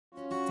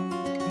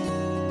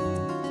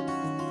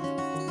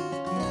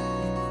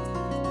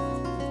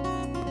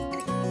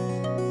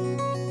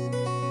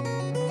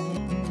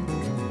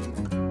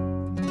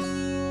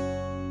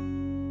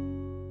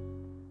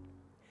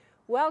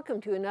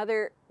Welcome to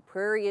another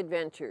Prairie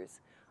Adventures.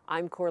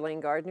 I'm Corlene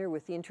Gardner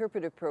with the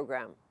Interpretive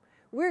Program.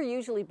 We're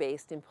usually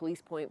based in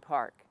Police Point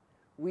Park.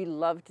 We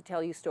love to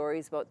tell you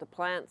stories about the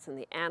plants and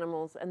the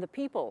animals and the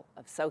people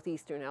of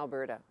southeastern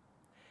Alberta.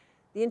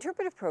 The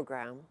Interpretive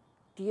Program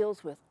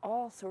deals with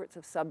all sorts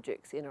of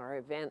subjects in our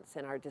events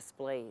and our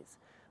displays,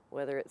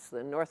 whether it's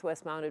the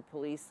Northwest Mounted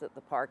Police that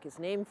the park is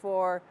named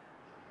for,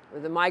 or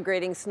the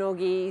migrating snow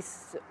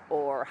geese,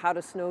 or how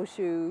to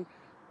snowshoe,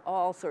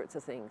 all sorts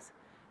of things.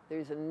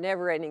 There's a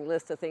never-ending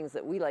list of things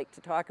that we like to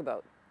talk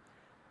about.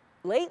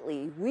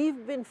 Lately,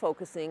 we've been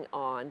focusing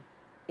on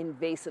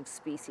invasive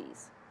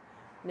species.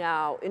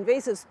 Now,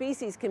 invasive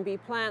species can be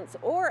plants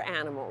or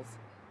animals,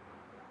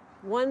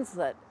 ones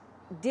that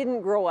didn't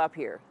grow up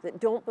here,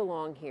 that don't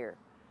belong here.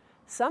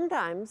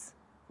 Sometimes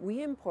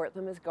we import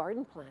them as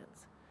garden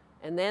plants,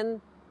 and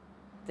then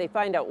they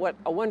find out what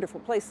a wonderful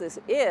place this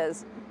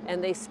is,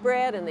 and they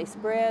spread and they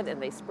spread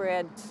and they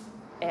spread,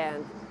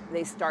 and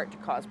they start to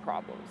cause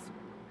problems.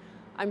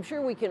 I'm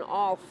sure we can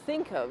all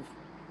think of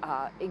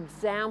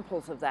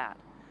examples of that.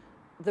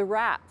 The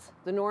rats,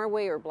 the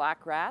Norway or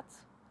black rats,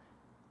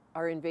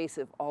 are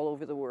invasive all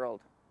over the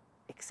world,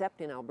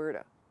 except in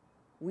Alberta.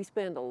 We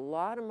spend a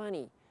lot of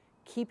money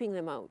keeping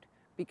them out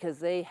because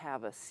they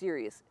have a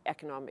serious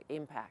economic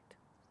impact.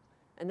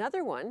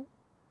 Another one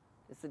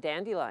is the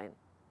dandelion.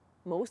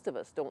 Most of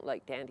us don't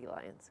like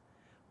dandelions,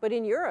 but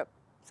in Europe,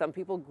 some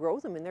people grow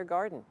them in their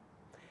garden.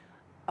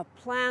 A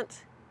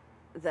plant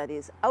that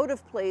is out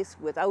of place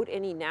without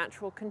any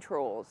natural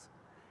controls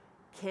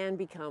can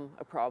become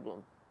a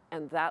problem,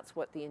 and that's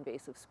what the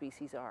invasive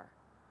species are.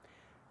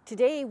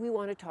 Today, we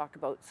want to talk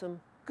about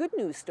some good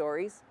news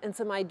stories and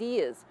some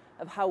ideas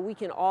of how we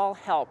can all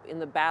help in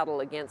the battle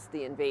against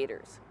the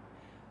invaders.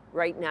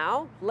 Right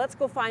now, let's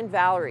go find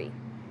Valerie.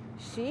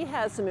 She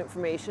has some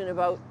information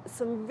about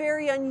some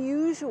very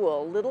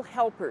unusual little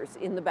helpers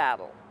in the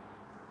battle.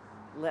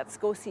 Let's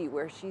go see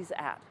where she's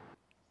at.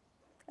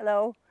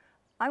 Hello,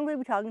 I'm going to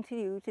be talking to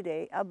you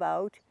today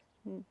about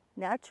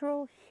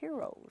natural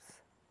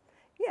heroes.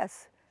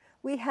 Yes,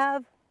 we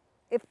have,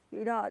 if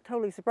you're not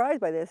totally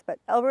surprised by this, but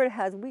Alberta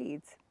has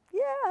weeds.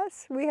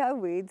 Yes, we have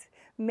weeds.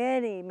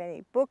 Many,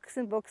 many books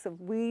and books of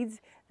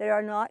weeds that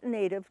are not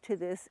native to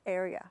this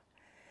area.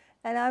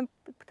 And I'm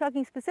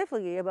talking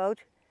specifically about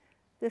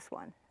this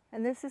one,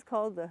 and this is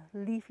called the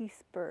leafy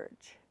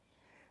spurge.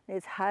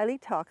 It's highly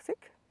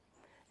toxic.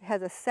 It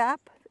has a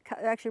sap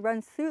that actually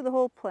runs through the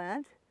whole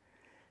plant,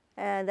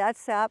 and that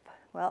sap,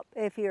 well,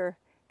 if you're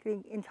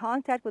getting in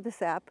contact with the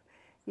sap,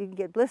 you can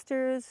get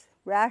blisters,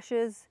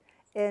 rashes,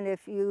 and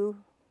if you,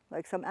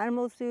 like some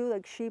animals do,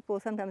 like sheep will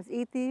sometimes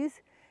eat these,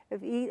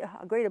 if you eat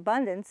a great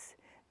abundance,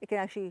 it can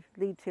actually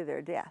lead to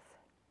their death.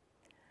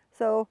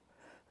 So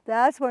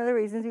that's one of the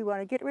reasons we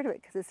want to get rid of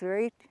it, because it's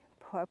very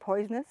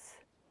poisonous.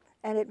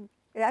 And it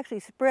actually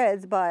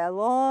spreads by a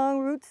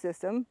long root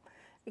system.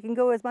 It can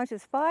go as much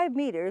as 5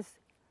 meters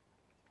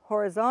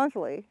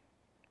horizontally,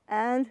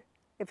 and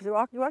if it's a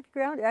rocky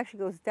ground, it actually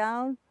goes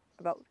down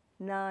about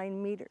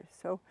 9 meters.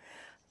 So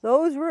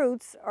those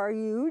roots are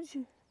huge,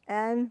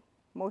 and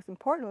most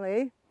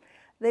importantly,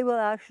 they will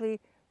actually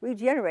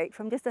regenerate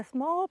from just a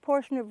small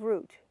portion of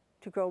root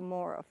to grow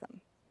more of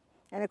them.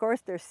 And of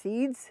course, their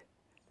seeds,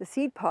 the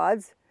seed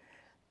pods,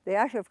 they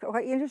actually are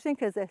quite interesting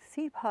because the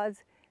seed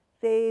pods,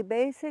 they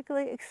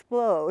basically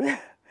explode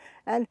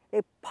and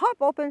they pop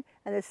open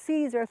and the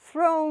seeds are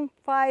thrown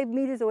 5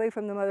 meters away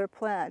from the mother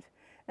plant.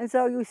 And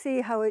so you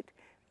see how it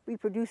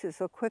reproduces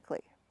so quickly.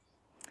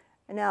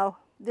 And now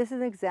this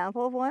is an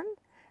example of one,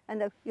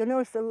 and you'll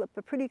notice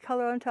the pretty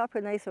color on top,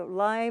 a nice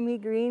limey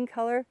green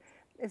color.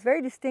 It's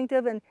very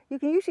distinctive, and you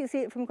can usually see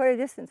it from quite a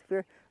distance if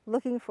you're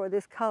looking for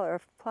this color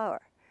of flower.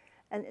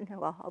 And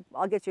well,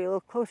 I'll get you a little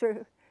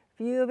closer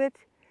view of it.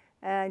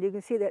 And you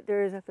can see that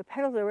the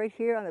petals are right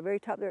here on the very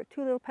top. There are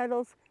 2 little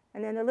petals,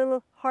 and then a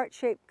little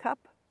heart-shaped cup.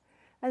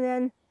 And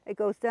then it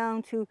goes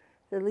down to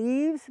the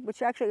leaves,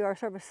 which actually are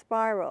sort of a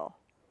spiral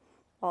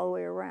all the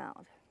way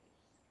around.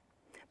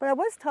 But I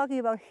was talking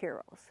about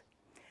heroes.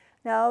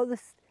 Now,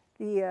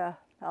 the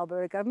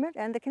Alberta government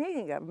and the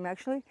Canadian government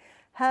actually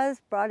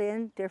has brought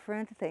in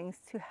different things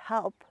to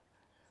help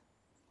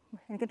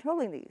in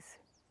controlling these.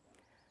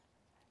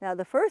 Now,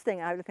 the first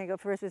thing I have to think of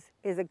first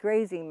is a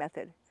grazing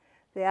method.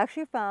 They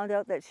actually found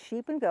out that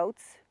sheep and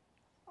goats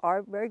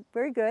are very,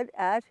 very good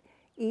at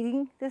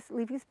eating this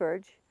leafy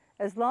spurge.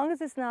 As long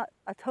as it's not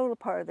a total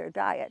part of their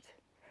diet,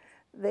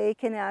 they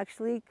can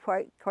actually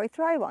quite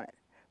thrive on it.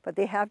 But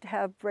they have to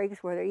have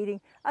breaks where they're eating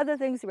other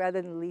things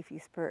rather than leafy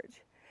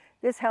spurge.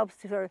 This helps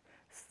to sort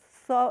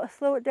of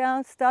slow it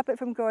down, stop it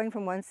from growing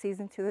from one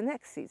season to the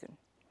next season.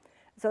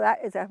 So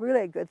that is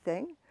really a good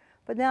thing.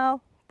 But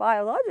now,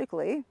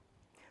 biologically,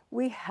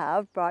 we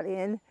have brought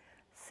in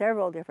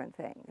several different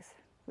things.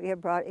 We have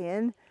brought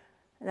in,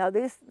 now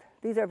these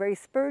are very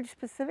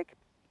spurge-specific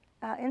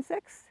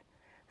insects,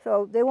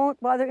 so they won't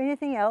bother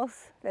anything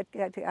else that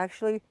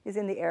actually is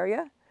in the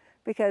area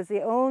because they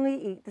only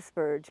eat the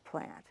spurge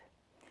plant.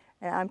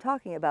 And I'm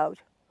talking about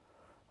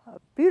a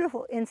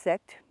beautiful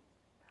insect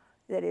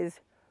that is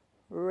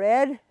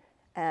red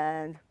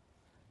and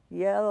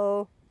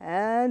yellow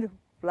and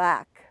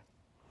black.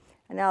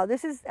 And now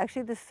this is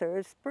actually the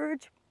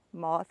spurge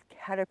moth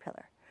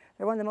caterpillar.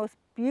 They're one of the most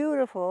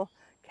beautiful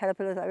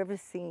caterpillars I've ever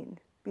seen,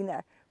 being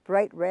that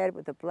bright red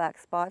with the black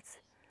spots.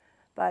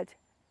 But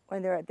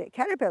when they're at the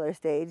caterpillar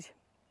stage,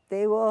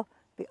 they will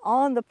be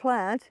on the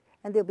plant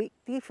and they'll be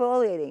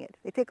defoliating it.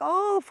 They take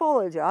all the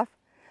foliage off,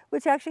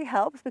 which actually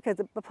helps because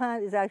the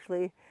plant is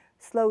actually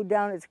slowed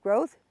down its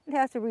growth. It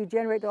has to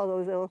regenerate all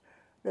those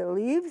little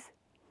leaves.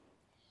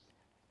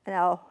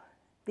 Now,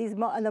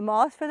 and the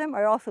moths for them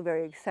are also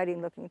very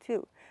exciting looking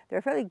too. They're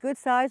a fairly good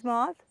sized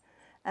moth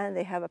and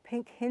they have a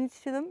pink hinge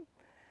to them.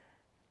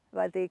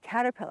 But the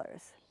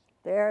caterpillars,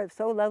 they're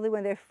so lovely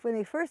when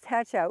they first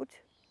hatch out.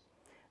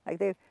 Like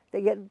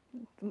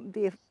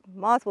the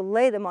moth will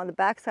lay them on the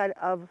backside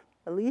of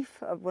a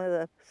leaf of one of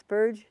the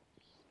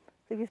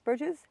leafy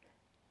spurges,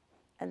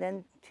 and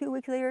then 2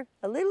 weeks later,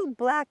 a little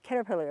black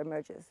caterpillar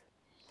emerges.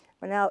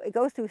 But now it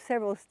goes through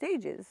several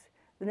stages.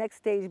 The next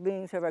stage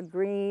being sort of a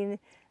green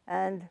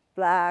and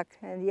black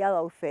and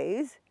yellow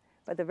phase.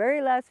 But the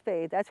very last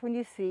phase, that's when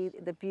you see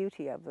the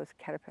beauty of those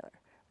caterpillar.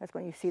 That's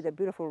when you see the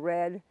beautiful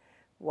red,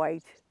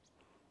 white,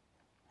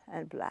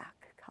 and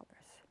black colors.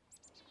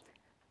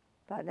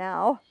 But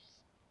now,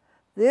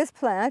 this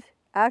plant,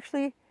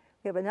 actually,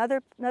 we have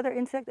another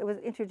insect that was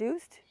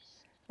introduced.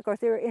 Of course,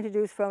 they were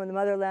introduced from the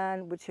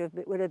motherland, which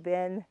would have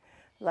been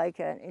like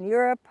in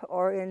Europe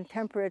or in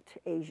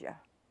temperate Asia.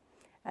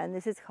 And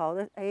this is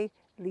called a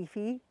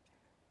leafy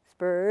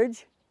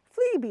spurge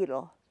flea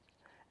beetle.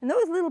 And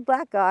those little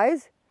black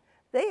guys,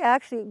 they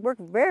actually work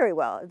very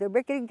well. They're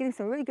getting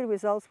some really good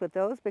results with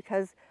those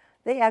because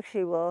they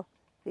actually will,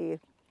 the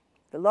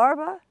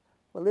larva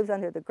will live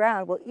under the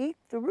ground, will eat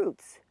the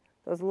roots.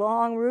 Those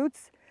long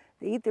roots,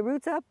 they eat the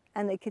roots up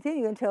and they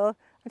continue until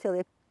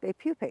they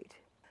pupate.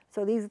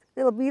 So these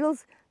little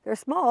beetles, they're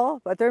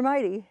small, but they're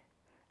mighty.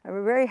 And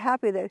we're very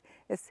happy that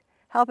it's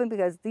helping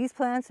because these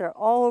plants are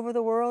all over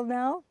the world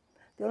now.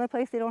 The only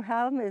place they don't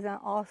have them is in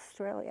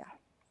Australia.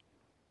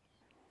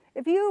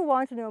 If you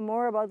want to know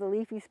more about the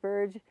leafy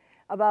spurge,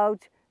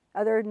 about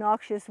other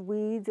noxious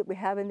weeds that we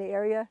have in the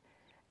area,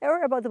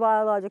 or about the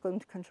biological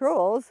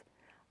controls,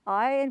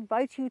 I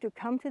invite you to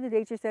come to the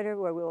Nature Center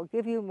where we will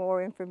give you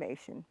more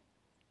information.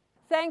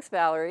 Thanks,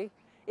 Valerie.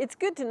 It's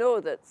good to know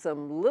that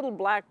some little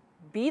black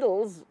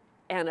beetles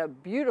and a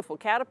beautiful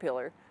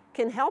caterpillar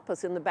can help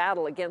us in the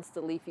battle against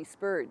the leafy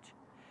spurge.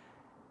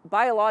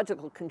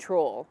 Biological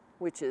control,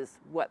 which is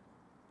what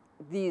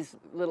these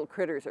little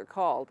critters are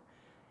called,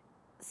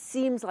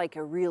 seems like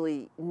a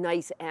really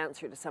nice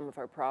answer to some of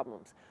our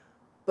problems,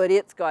 but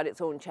it's got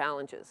its own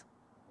challenges.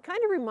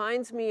 Kind of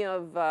reminds me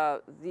of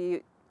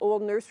the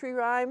old nursery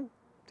rhyme,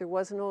 there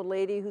was an old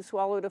lady who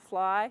swallowed a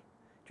fly.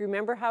 Do you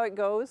remember how it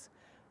goes?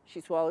 She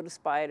swallowed a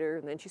spider,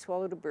 and then she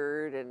swallowed a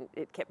bird, and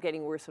it kept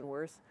getting worse and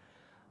worse.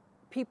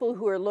 People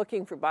who are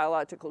looking for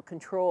biological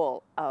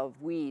control of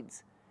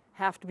weeds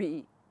have to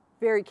be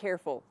very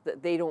careful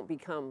that they don't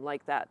become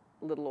like that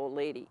little old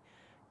lady.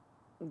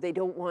 They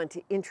don't want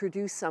to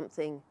introduce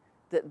something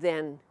that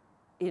then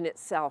in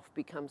itself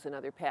becomes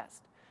another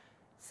pest.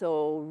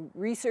 So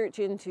research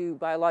into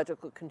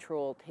biological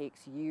control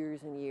takes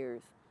years and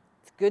years.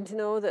 It's good to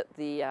know that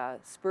the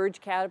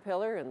spurge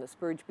caterpillar and the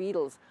spurge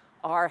beetles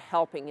are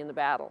helping in the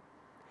battle.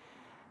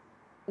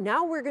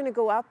 Now we're going to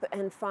go up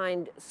and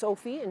find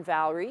Sophie and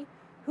Valerie,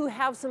 who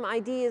have some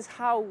ideas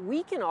how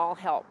we can all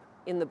help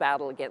in the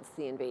battle against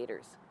the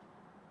invaders.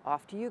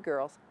 Off to you,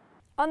 girls.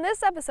 On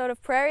this episode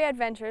of Prairie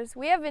Adventures,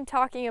 we have been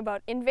talking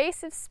about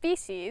invasive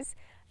species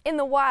in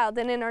the wild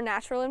and in our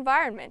natural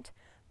environment.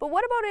 But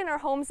what about in our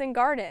homes and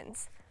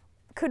gardens?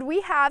 Could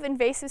we have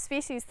invasive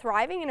species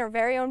thriving in our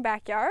very own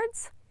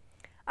backyards?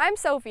 I'm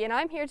Sophie and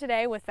I'm here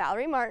today with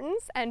Valerie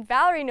Martins, and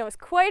Valerie knows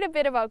quite a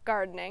bit about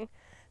gardening.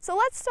 So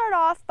let's start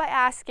off by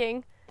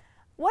asking,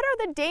 what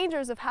are the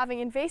dangers of having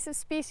invasive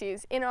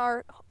species in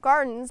our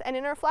gardens and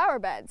in our flower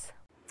beds?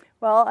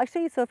 Well,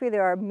 actually, Sophie,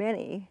 there are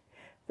many.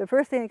 The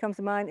first thing that comes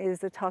to mind is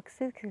the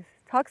toxicity,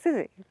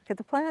 because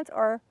the plants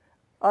are,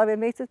 a lot of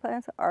invasive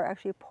plants are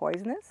actually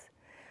poisonous.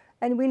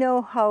 And we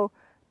know how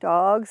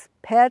dogs,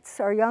 pets,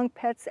 our young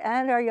pets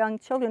and our young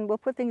children will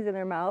put things in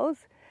their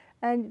mouths,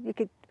 and you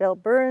could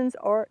develop burns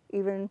or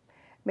even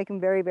make them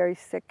very, very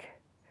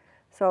sick.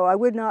 So I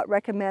would not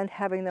recommend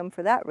having them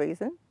for that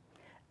reason.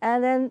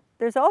 And then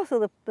there's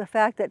also the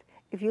fact that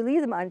if you leave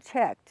them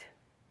unchecked,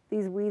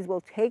 these weeds will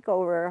take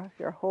over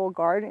your whole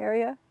garden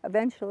area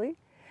eventually.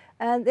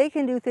 And they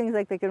can do things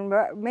like they can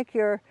make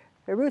their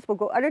roots will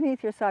go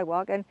underneath your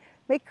sidewalk and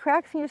make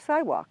cracks in your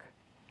sidewalk.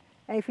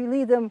 And if you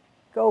leave them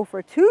go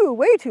for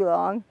way too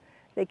long,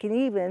 they can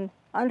even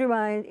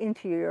undermine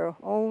into your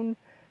own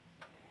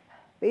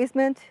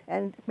basement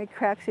and make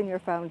cracks in your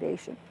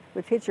foundation,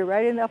 which hits you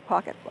right in the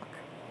pocketbook.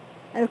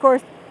 And of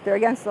course, they're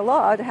against the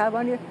law to have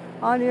on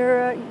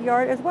your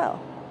yard as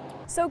well.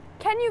 So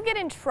can you get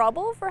in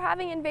trouble for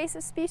having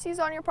invasive species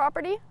on your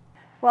property?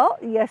 Well,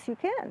 yes, you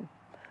can.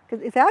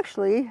 Because it's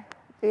actually,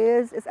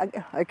 it's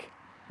like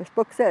this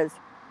book says,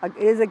 it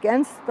is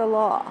against the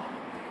law.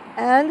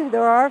 And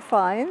there are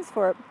fines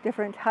for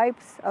different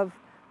types of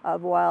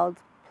wild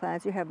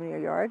plants you have in your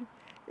yard.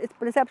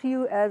 But it's up to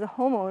you as a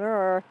homeowner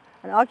or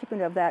an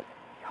occupant of that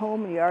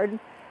home and yard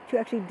to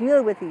actually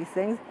deal with these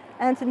things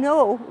and to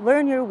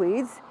learn your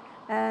weeds.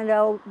 And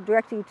I'll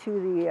direct you to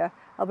the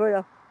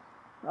Alberta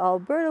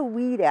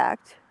Weed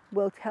Act.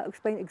 Will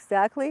explain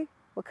exactly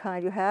what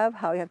kind you have,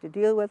 how you have to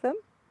deal with them.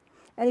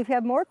 And if you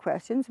have more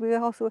questions, we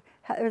also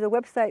there's a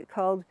website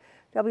called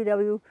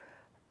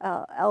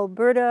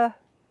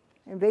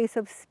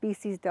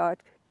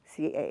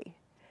www.albertainvasivespecies.ca,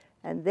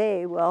 and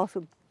they will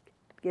also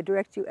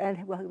direct you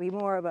and will be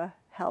more of a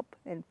help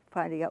in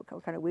finding out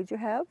what kind of weeds you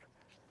have.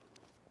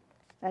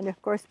 And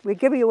of course, we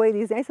give you away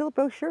these nice little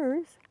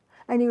brochures,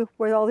 and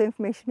with all the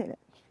information in it.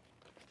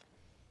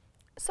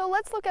 So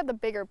let's look at the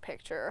bigger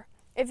picture.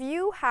 If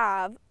you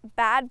have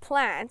bad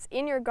plants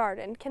in your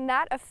garden, can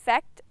that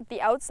affect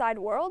the outside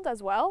world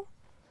as well?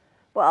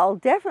 Well,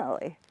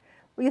 definitely.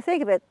 Well, you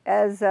think of it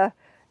as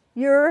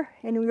you're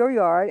in your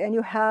yard and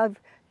you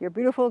have your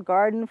beautiful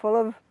garden full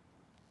of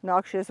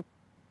noxious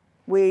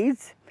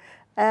weeds,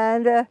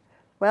 and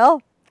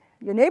well,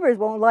 your neighbors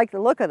won't like the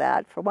look of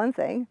that, for one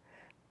thing.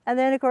 And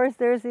then, of course,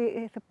 there's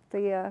the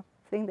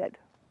thing that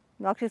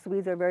noxious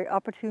weeds are very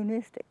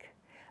opportunistic.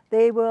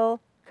 They will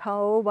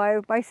come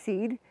by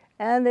seed,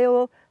 and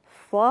the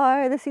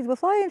seeds will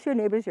fly into your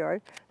neighbor's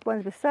yard, the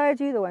ones beside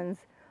you, the ones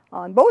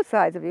on both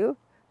sides of you,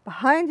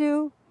 behind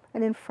you,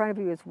 and in front of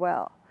you as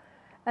well.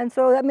 And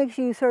so that makes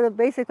you sort of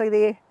basically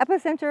the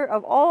epicenter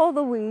of all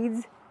the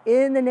weeds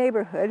in the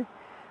neighborhood,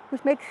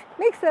 which makes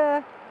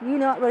you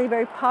not really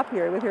very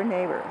popular with your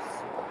neighbors.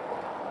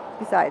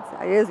 Besides,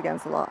 it is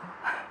against the law.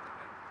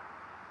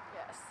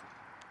 Yes.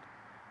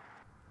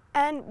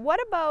 And what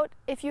about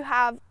if you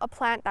have a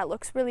plant that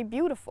looks really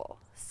beautiful?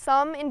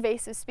 Some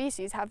invasive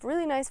species have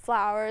really nice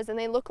flowers and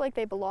they look like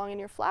they belong in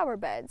your flower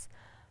beds.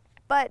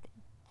 But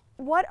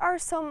what are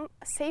some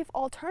safe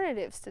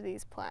alternatives to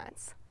these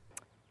plants?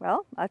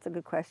 Well, that's a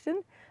good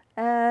question.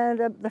 And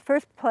the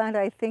first plant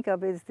I think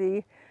of is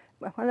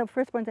one of the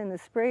first ones in the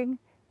spring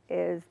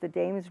is the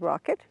Dame's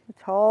Rocket.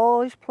 A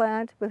tallish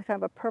plant with kind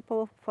of a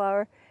purple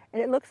flower,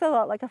 and it looks a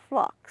lot like a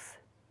phlox.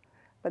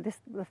 But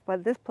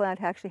this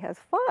plant actually has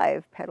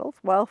 5 petals,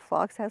 while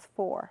phlox has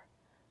 4.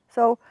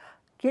 So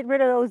get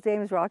rid of those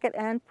Dame's Rocket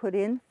and put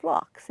in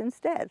phlox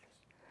instead.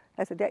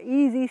 That's an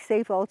easy,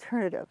 safe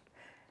alternative.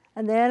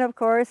 And then, of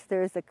course,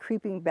 there's the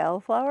creeping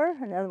bellflower,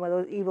 another one of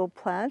those evil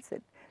plants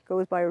that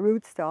goes by a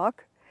rootstock.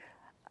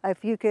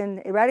 If you can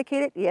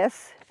eradicate it,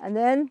 yes. And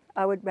then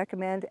I would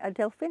recommend a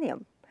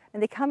delphinium.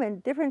 And they come in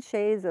different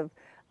shades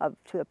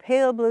to a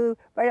pale blue,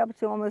 right up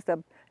to almost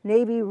a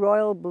navy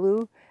royal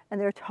blue. And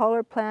they're a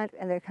taller plant,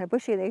 and they're kind of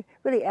bushy. They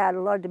really add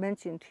a lot of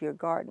dimension to your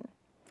garden.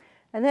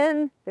 And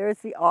then there's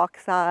the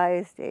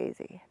ox-eyes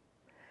daisy.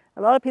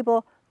 A lot of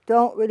people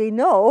don't really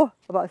know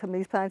about some of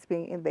these plants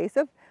being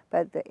invasive,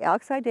 but the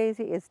ox-eye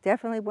daisy is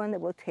definitely one that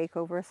will take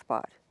over a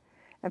spot.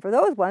 And for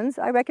those ones,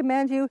 I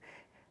recommend you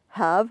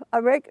have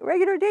a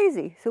regular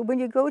daisy. So when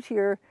you go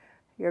to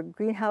your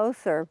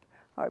greenhouse or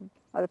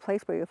other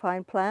place where you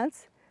find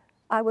plants,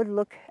 I would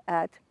look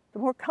at the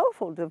more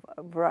colorful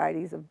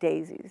varieties of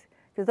daisies,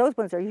 because those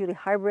ones are usually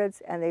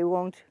hybrids and they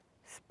won't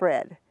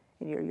spread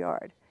in your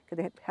yard.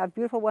 Because they have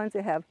beautiful ones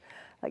that have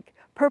like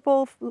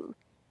purple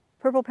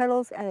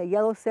petals and a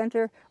yellow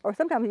center, or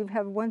sometimes you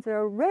have ones that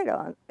are red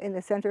in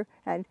the center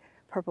and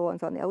purple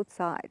ones on the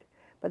outside.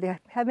 But they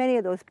have many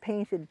of those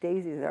painted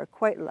daisies that are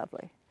quite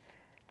lovely.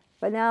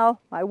 But now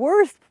my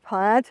worst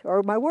plant,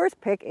 or my worst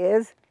pick,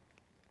 is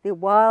the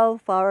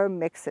wildflower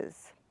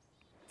mixes.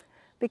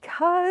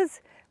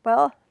 Because,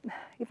 well,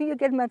 if you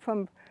get them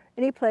from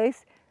any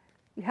place,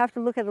 you have to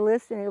look at a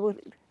list and it will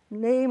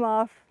name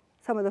off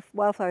some of the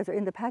wildflowers that are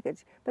in the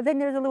package. But then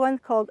there's a one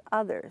called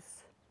others.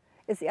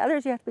 It's the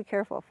others you have to be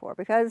careful for,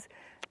 because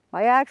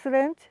by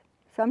accident,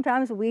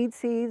 sometimes weed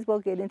seeds will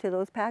get into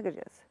those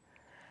packages.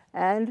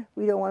 And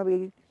we don't want to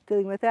be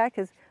dealing with that,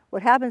 because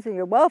what happens in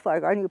your wildflower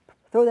garden, you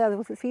throw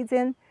those seeds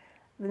in,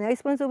 the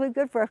nice ones will be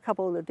good for a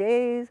couple of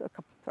days, or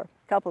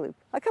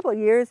a couple of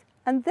years,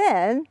 and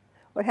then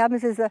what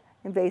happens is the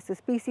invasive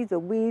species, the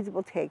weeds,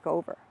 will take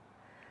over.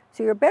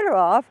 So you're better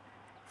off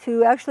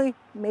to actually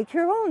make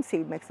your own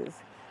seed mixes.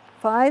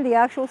 Find the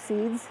actual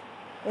seeds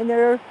in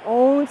their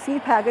own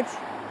seed package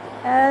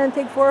and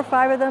take 4 or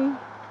 5 of them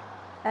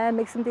and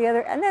mix them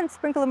together, and then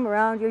sprinkle them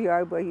around your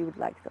yard where you would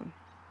like them.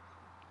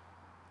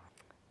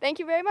 Thank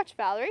you very much,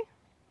 Valerie.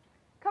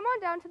 Come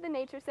on down to the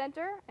Nature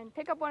Center and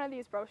pick up one of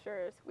these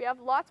brochures. We have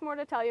lots more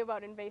to tell you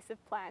about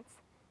invasive plants.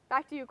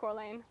 Back to you,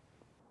 Corlaine.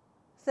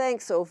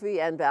 Thanks,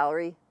 Sophie and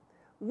Valerie.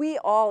 We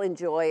all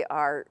enjoy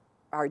our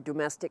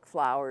domestic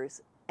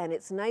flowers, and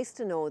it's nice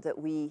to know that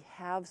we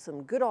have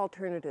some good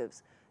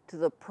alternatives to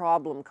the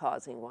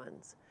problem-causing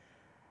ones.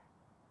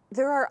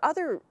 There are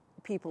other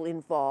people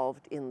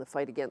involved in the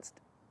fight against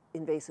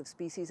invasive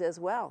species as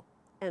well.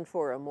 And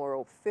for a more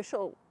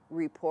official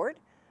report,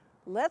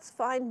 let's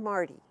find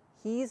Marty.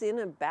 He's in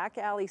a back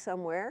alley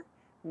somewhere,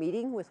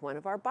 meeting with one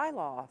of our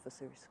bylaw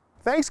officers.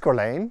 Thanks,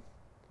 Corlaine.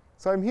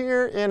 So I'm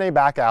here in a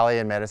back alley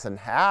in Medicine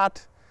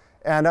Hat,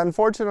 and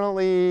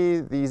unfortunately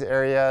these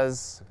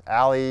areas,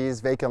 alleys,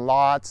 vacant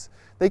lots,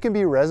 they can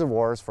be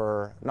reservoirs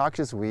for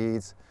noxious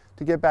weeds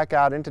to get back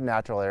out into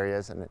natural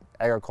areas and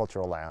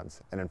agricultural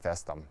lands and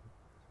infest them.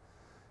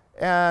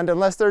 And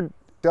unless they're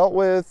dealt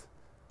with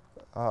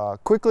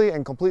quickly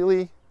and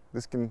completely,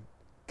 this can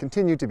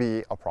continue to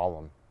be a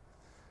problem.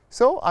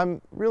 So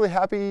I'm really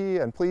happy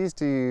and pleased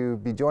to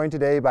be joined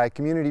today by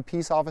Community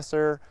Peace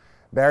Officer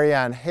Barry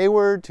Ann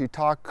Hayward to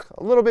talk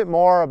a little bit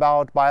more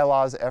about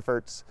Bylaw's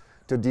efforts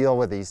to deal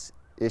with these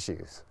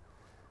issues.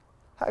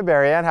 Hi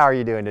Barry Ann, how are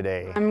you doing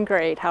today? I'm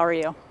great, how are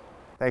you?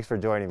 Thanks for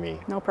joining me.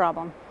 No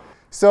problem.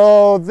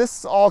 So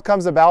this all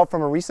comes about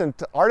from a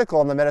recent article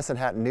in the Medicine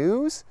Hat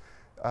News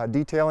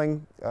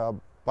detailing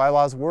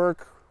Bylaw's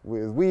work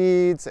with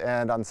weeds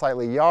and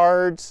unsightly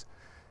yards.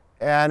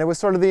 And it was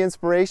sort of the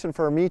inspiration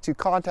for me to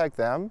contact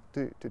them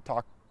to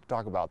talk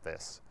about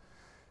this.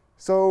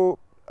 So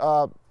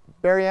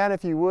Barry Ann,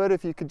 if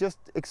you could just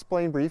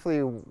explain briefly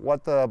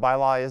what the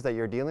bylaw is that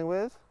you're dealing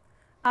with.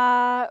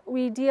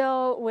 We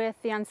deal with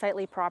the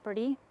unsightly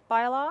property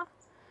bylaw.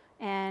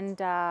 And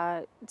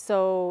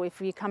so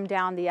if we come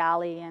down the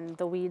alley and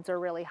the weeds are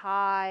really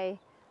high,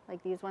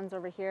 like these ones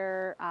over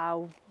here,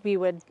 we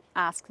would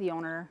ask the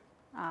owner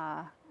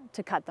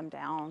to cut them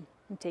down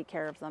and take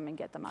care of them and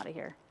get them out of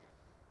here.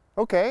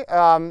 Okay,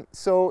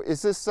 so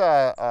is this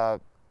a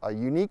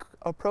unique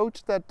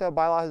approach that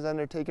Bylaw has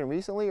undertaken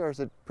recently, or is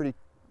it pretty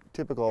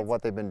typical of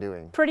what they've been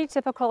doing? Pretty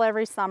typical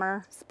every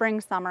summer,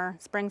 spring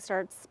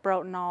starts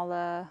sprouting all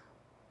the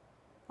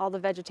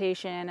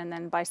vegetation, and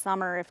then by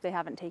summer, if they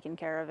haven't taken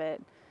care of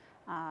it,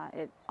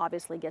 it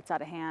obviously gets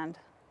out of hand.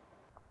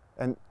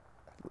 And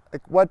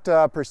like, what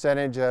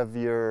percentage of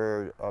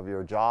your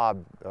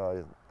job,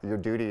 your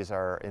duties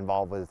are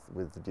involved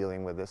with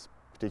dealing with this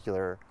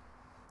particular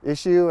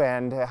issue,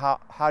 and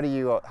how do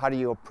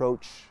you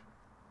approach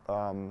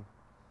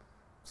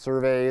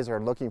surveys or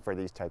looking for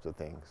these types of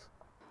things?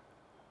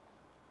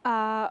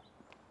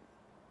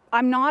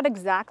 I'm not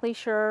exactly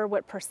sure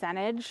what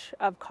percentage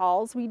of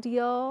calls we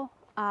deal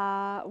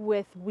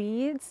with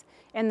weeds.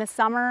 In the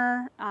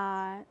summer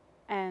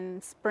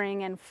and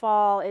spring and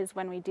fall is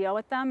when we deal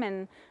with them,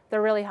 and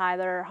they're really high.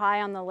 They're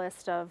high on the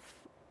list of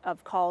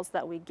calls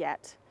that we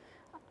get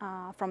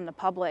from the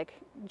public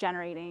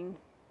generating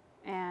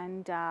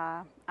and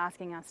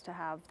asking us to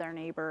have their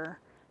neighbor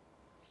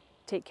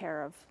take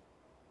care of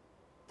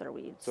their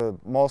weeds. So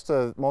most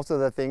of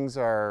the things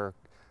are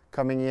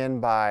coming in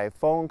by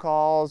phone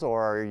calls,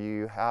 or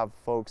you have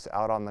folks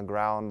out on the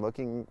ground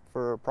looking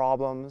for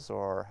problems,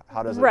 or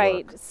how does it work?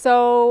 Right.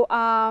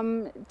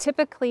 So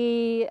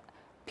typically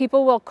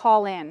people will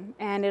call in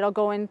and it'll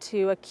go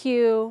into a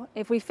queue.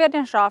 If we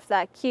finish off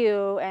that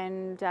queue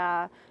and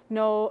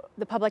no,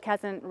 the public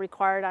hasn't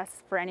required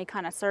us for any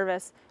kind of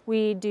service,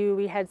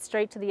 we head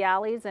straight to the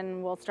alleys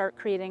and we'll start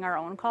creating our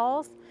own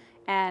calls.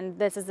 And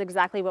this is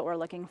exactly what we're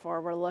looking for.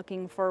 We're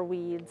looking for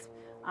weeds,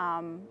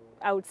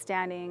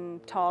 outstanding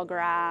tall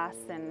grass,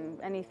 and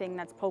anything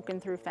that's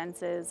poking through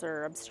fences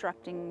or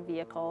obstructing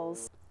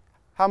vehicles.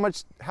 How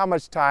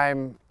much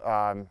time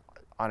on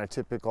a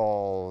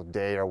typical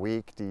day or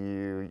week do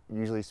you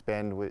usually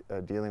spend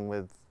dealing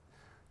with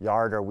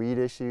yard or weed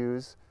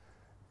issues?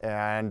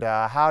 And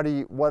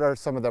what are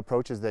some of the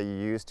approaches that you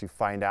use to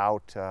find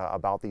out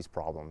about these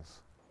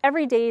problems?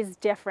 Every day is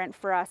different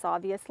for us,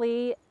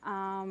 obviously.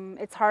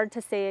 It's hard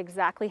to say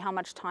exactly how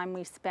much time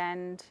we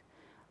spend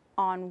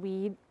on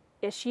weed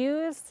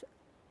issues.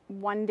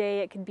 One day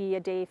it could be a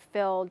day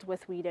filled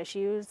with weed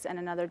issues, and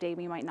another day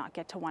we might not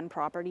get to one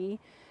property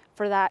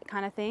for that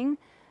kind of thing.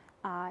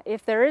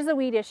 If there is a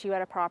weed issue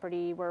at a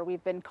property where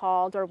we've been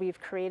called or we've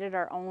created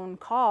our own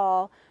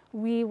call,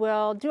 we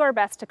will do our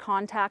best to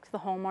contact the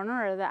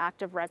homeowner or the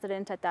active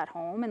resident at that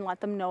home and let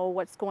them know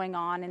what's going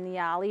on in the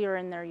alley or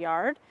in their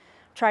yard.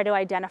 Try to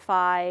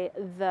identify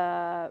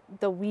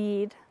the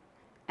weed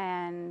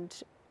and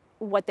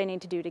what they need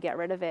to do to get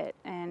rid of it,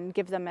 and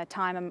give them a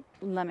time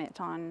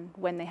limit on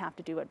when they have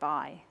to do it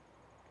by.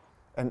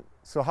 And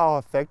so how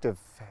effective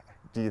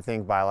do you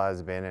think Bylaw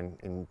has been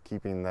in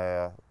keeping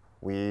the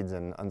weeds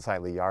and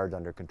unsightly yards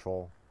under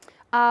control?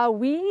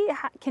 We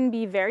can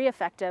be very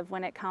effective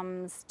when it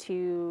comes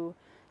to,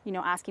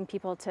 asking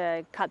people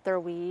to cut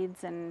their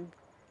weeds and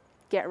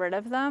get rid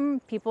of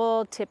them.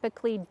 People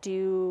typically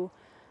do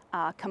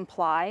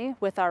comply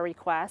with our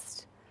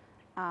request.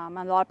 A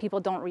lot of people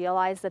don't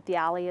realize that the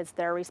alley is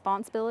their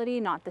responsibility,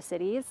 not the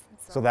city's.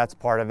 So that's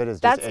part of it, is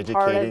just educating them?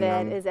 That's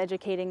part of it, is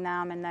educating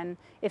them, and then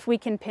if we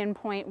can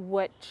pinpoint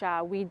which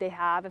weed they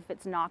have, if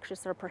it's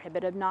noxious or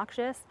prohibited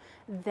noxious,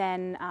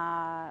 then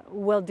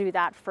we'll do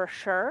that for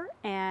sure.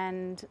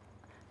 And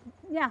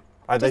yeah.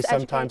 Are they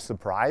sometimes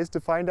surprised to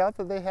find out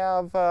that they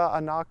have a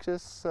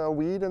noxious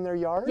weed in their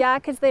yard? Yeah,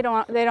 because they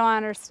don't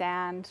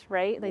understand,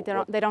 right? Like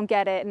they don't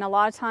get it, and a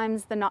lot of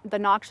times the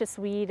noxious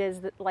weed is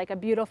like a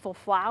beautiful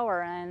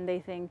flower, and they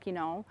think,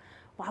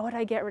 why would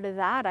I get rid of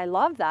that? I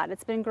love that.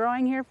 It's been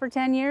growing here for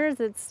 10 years.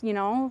 It's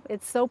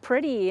it's so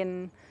pretty,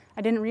 and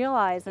I didn't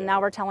realize, and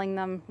now we're telling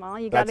them, well,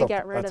 you got to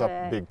get rid of it.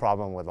 That's a big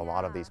problem with a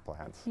lot of these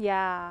plants.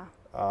 Yeah.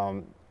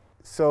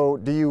 So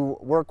do you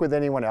work with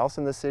anyone else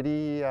in the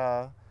city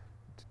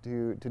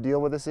to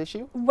deal with this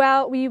issue?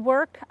 Well, we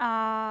work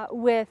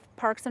with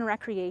Parks and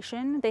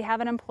Recreation. They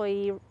have an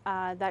employee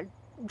that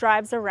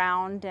drives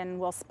around and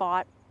will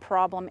spot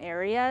problem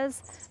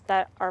areas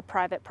that are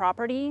private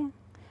property,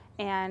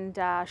 and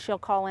she'll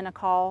call in a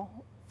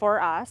call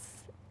for us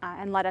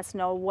and let us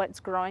know what's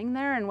growing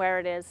there and where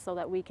it is so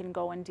that we can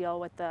go and deal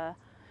with the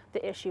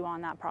issue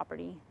on that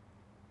property.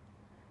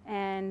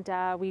 And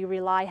we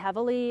rely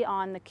heavily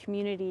on the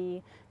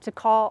community to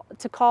call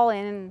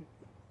in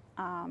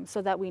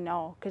so that we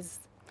know, because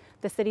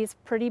the city's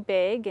pretty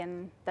big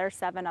and there's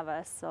 7 of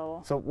us.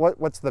 So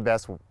what's the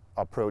best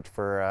approach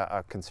for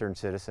a concerned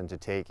citizen to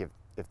take if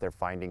they're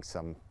finding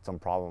some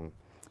problem?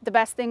 The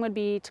best thing would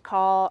be to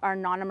call our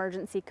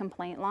non-emergency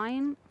complaint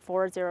line,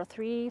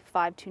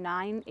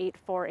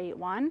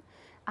 403-529-8481.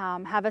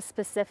 Have a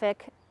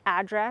specific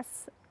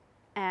address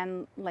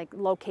and like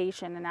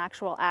location. An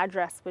actual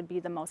address would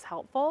be the most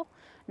helpful,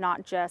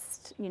 not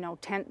just, you know,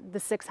 the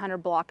 600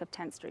 block of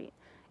 10th Street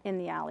in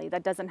the alley.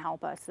 That doesn't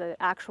help us. The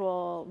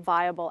actual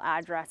viable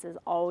address is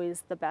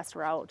always the best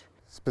route.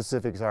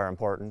 Specifics are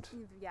important.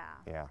 Yeah.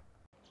 Yeah.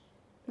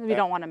 We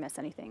don't want to miss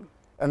anything.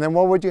 And then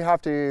what would you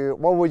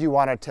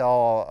want to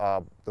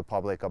tell the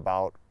public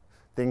about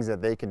things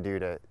that they can do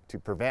to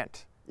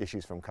prevent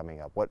issues from coming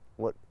up? What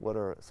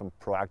are some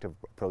proactive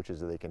approaches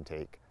that they can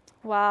take?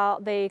 Well,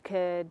 they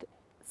could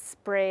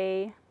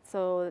spray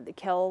so it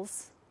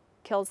kills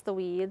the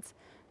weeds.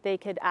 They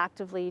could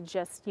actively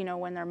just, you know,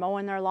 when they're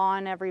mowing their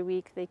lawn every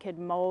week, they could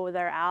mow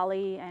their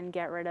alley and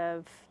get rid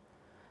of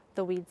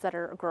the weeds that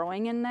are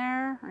growing in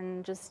there,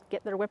 and just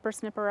get their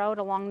whippersnipper out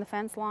along the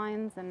fence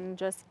lines and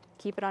just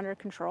keep it under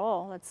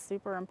control. That's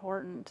super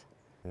important.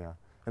 Yeah.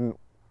 And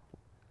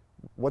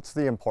what's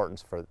the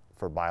importance for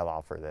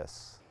bylaw for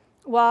this?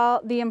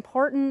 Well, the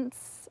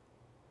importance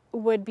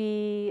would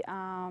be,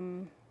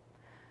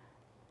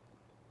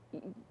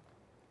 you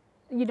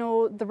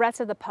know, the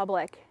rest of the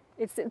public.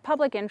 It's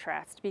public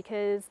interest,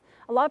 because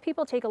a lot of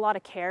people take a lot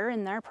of care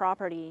in their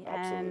property.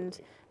 Absolutely. And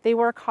they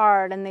work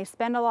hard and they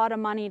spend a lot of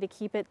money to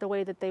keep it the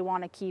way that they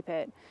want to keep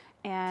it.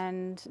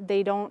 And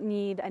they don't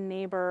need a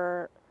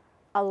neighbor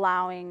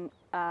allowing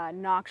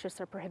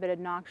noxious or prohibited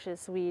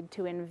noxious weed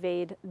to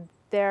invade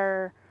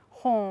their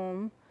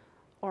home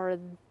or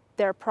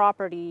their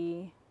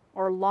property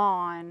or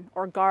lawn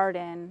or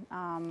garden,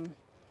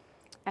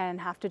 and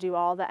have to do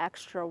all the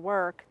extra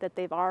work that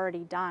they've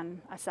already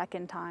done a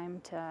second time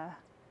to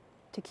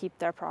keep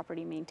their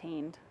property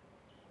maintained.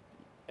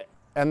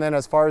 And then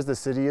as far as the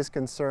city is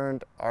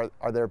concerned,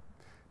 are there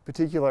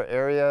particular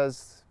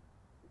areas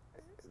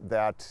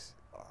that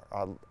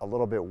are a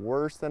little bit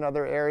worse than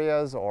other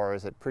areas, or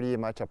is it pretty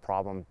much a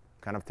problem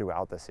kind of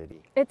throughout the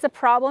city? It's a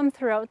problem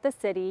throughout the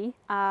city.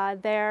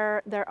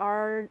 There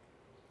are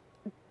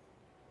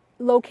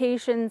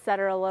locations that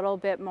are a little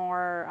bit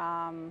more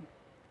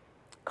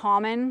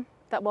common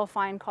that we'll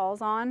find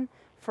calls on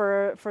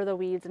for the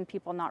weeds and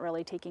people not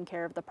really taking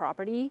care of the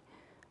property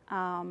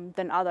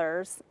than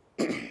others.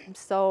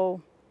 So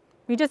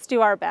we just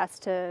do our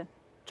best to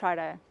try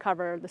to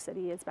cover the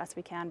city as best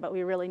we can, but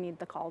we really need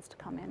the calls to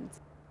come in.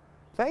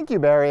 Thank you,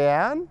 Barry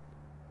Ann.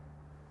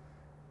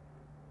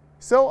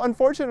 So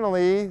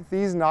unfortunately,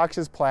 these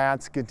noxious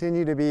plants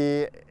continue to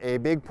be a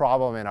big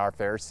problem in our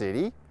fair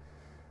city.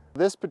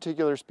 This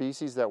particular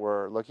species that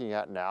we're looking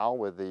at now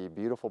with the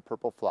beautiful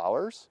purple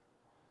flowers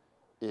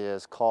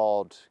is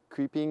called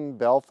creeping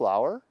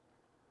bellflower.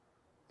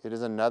 It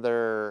is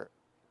another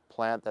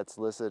plant that's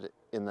listed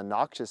in the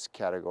noxious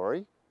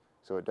category,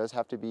 so it does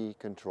have to be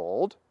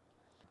controlled.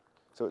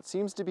 So it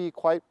seems to be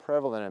quite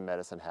prevalent in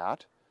Medicine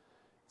Hat.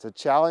 It's a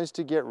challenge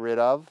to get rid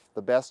of.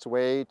 The best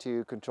way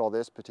to control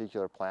this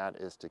particular plant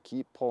is to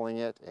keep pulling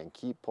it, and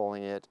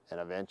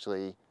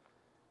eventually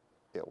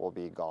it will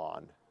be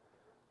gone.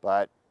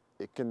 But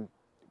it can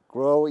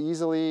grow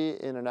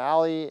easily in an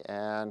alley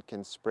and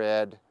can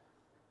spread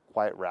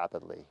quite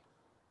rapidly.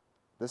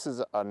 This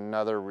is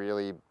another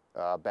really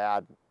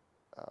bad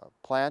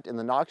plant in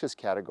the noxious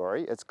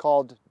category. It's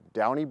called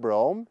downy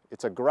brome.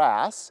 It's a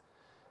grass,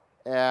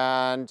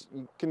 and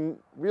you can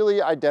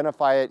really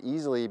identify it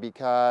easily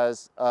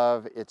because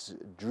of its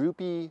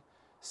droopy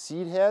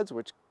seed heads,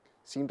 which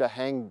seem to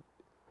hang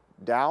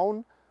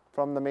down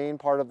from the main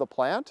part of the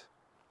plant.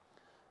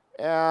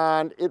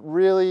 And it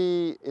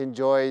really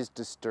enjoys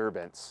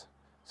disturbance.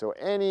 So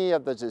any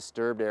of the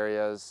disturbed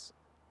areas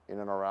in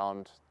and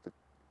around the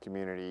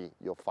community,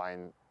 you'll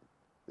find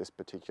this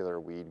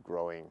particular weed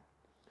growing.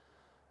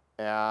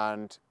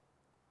 And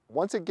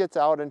once it gets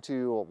out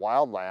into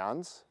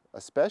wildlands,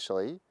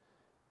 especially,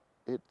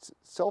 it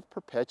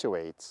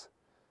self-perpetuates.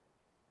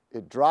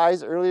 It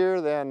dries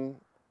earlier than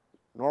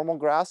normal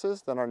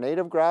grasses, than our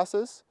native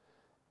grasses,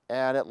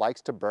 and it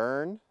likes to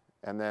burn.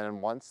 And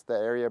then once the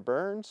area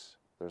burns,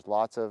 there's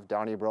lots of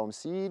downy brome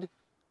seed,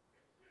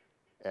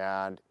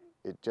 and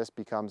it just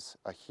becomes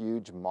a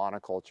huge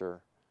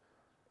monoculture.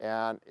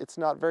 And it's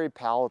not very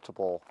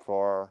palatable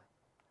for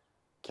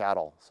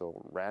cattle,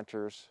 so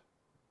ranchers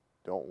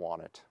don't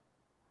want it.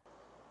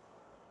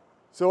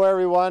 So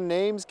everyone,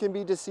 names can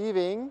be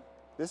deceiving.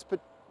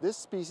 This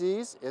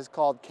species is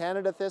called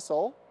Canada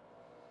thistle,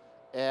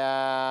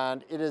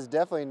 and it is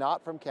definitely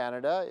not from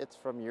Canada. It's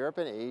from Europe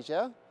and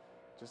Asia,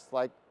 just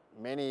like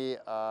many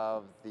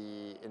of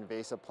the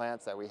invasive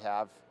plants that we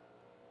have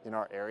in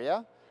our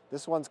area.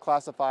 This one's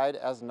classified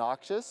as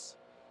noxious,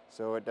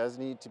 so it does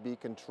need to be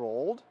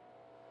controlled.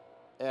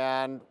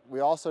 And we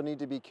also need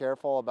to be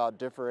careful about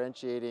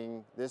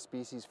differentiating this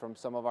species from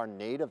some of our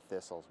native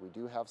thistles. We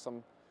do have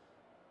some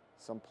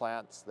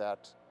plants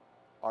that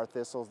are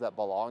thistles that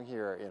belong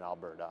here in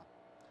Alberta.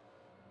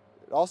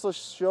 It also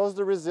shows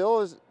the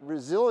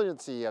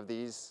resiliency of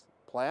these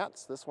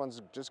plants. This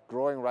one's just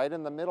growing right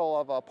in the middle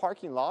of a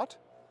parking lot,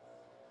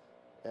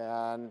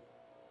 and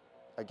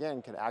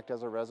again can act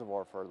as a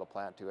reservoir for the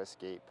plant to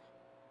escape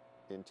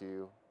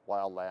into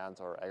wild lands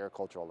or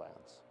agricultural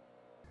lands.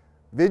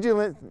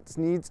 Vigilance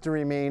needs to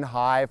remain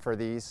high for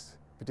these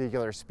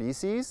particular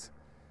species.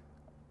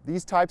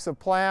 These types of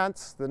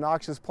plants, the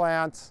noxious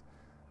plants,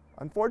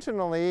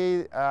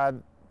 unfortunately,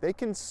 they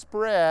can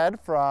spread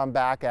from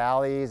back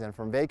alleys and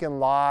from vacant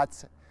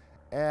lots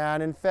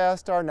and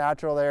infest our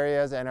natural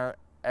areas and our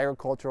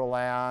agricultural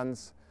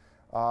lands,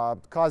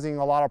 causing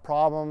a lot of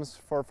problems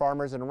for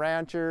farmers and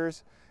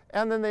ranchers.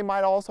 And then they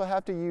might also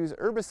have to use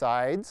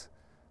herbicides,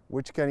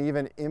 which can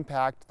even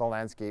impact the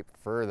landscape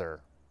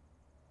further.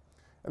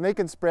 And they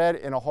can spread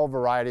in a whole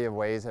variety of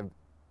ways, of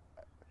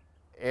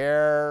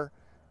air,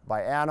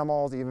 by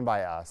animals, even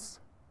by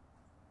us.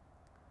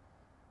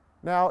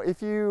 Now,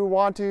 if you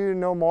want to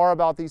know more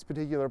about these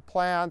particular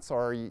plants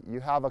or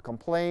you have a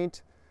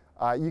complaint,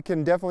 you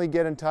can definitely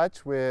get in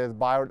touch with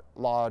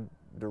BioLaw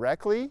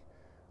directly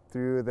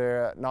through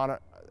their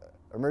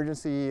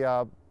non-emergency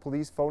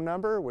police phone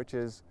number, which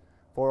is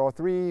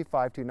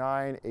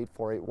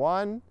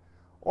 403-529-8481.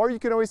 Or you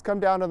can always come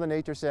down to the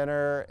Nature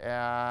Center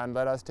and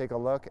let us take a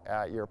look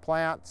at your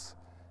plants.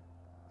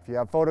 If you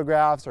have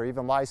photographs or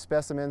even live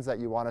specimens that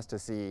you want us to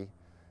see,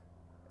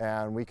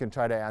 and we can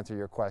try to answer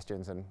your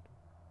questions and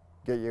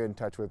get you in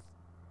touch with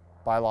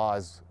BioLaw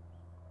as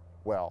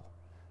well.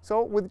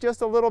 So with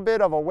just a little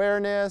bit of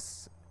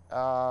awareness,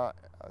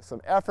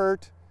 some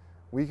effort,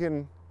 we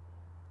can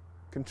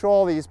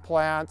control these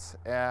plants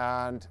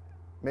and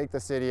make the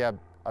city a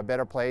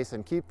better place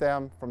and keep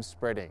them from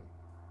spreading.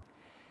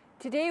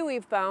 Today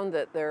we've found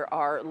that there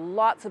are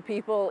lots of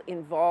people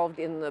involved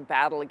in the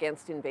battle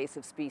against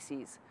invasive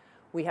species.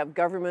 We have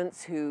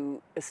governments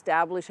who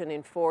establish and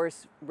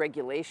enforce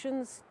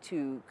regulations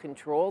to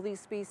control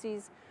these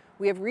species.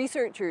 We have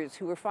researchers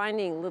who are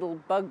finding little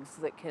bugs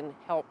that can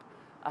help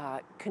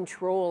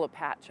control a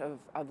patch of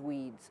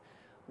weeds.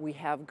 We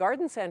have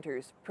garden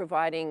centers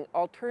providing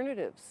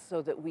alternatives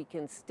so that we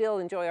can still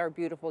enjoy our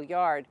beautiful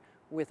yard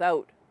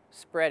without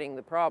spreading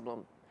the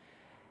problem.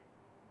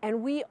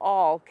 And we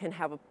all can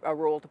have a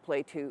role to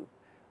play too.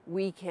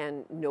 We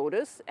can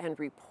notice and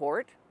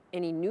report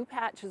any new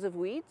patches of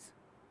weeds.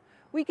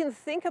 We can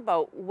think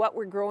about what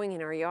we're growing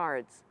in our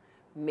yards.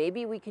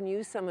 Maybe we can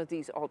use some of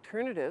these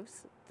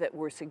alternatives that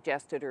were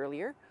suggested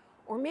earlier,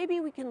 or maybe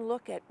we can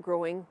look at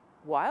growing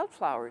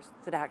wildflowers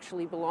that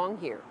actually belong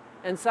here.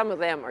 And some of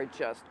them are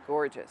just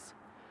gorgeous.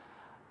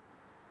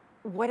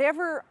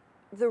 Whatever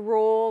the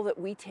role that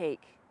we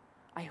take,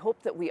 I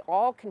hope that we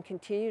all can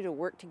continue to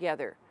work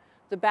together.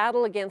 The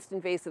battle against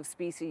invasive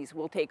species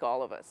will take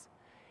all of us.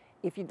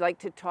 If you'd like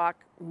to talk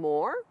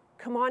more,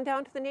 come on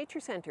down to the Nature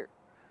Center.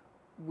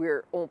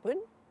 We're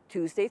open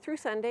Tuesday through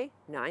Sunday,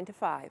 9 to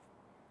 5.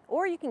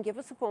 Or you can give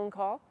us a phone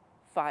call,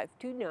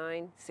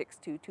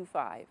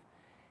 529-6225.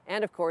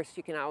 And of course,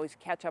 you can always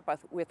catch up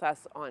with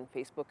us on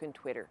Facebook and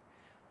Twitter.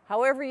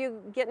 However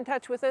you get in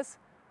touch with us,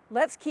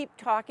 let's keep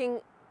talking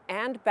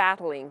and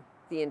battling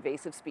the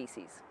invasive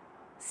species.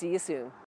 See you soon.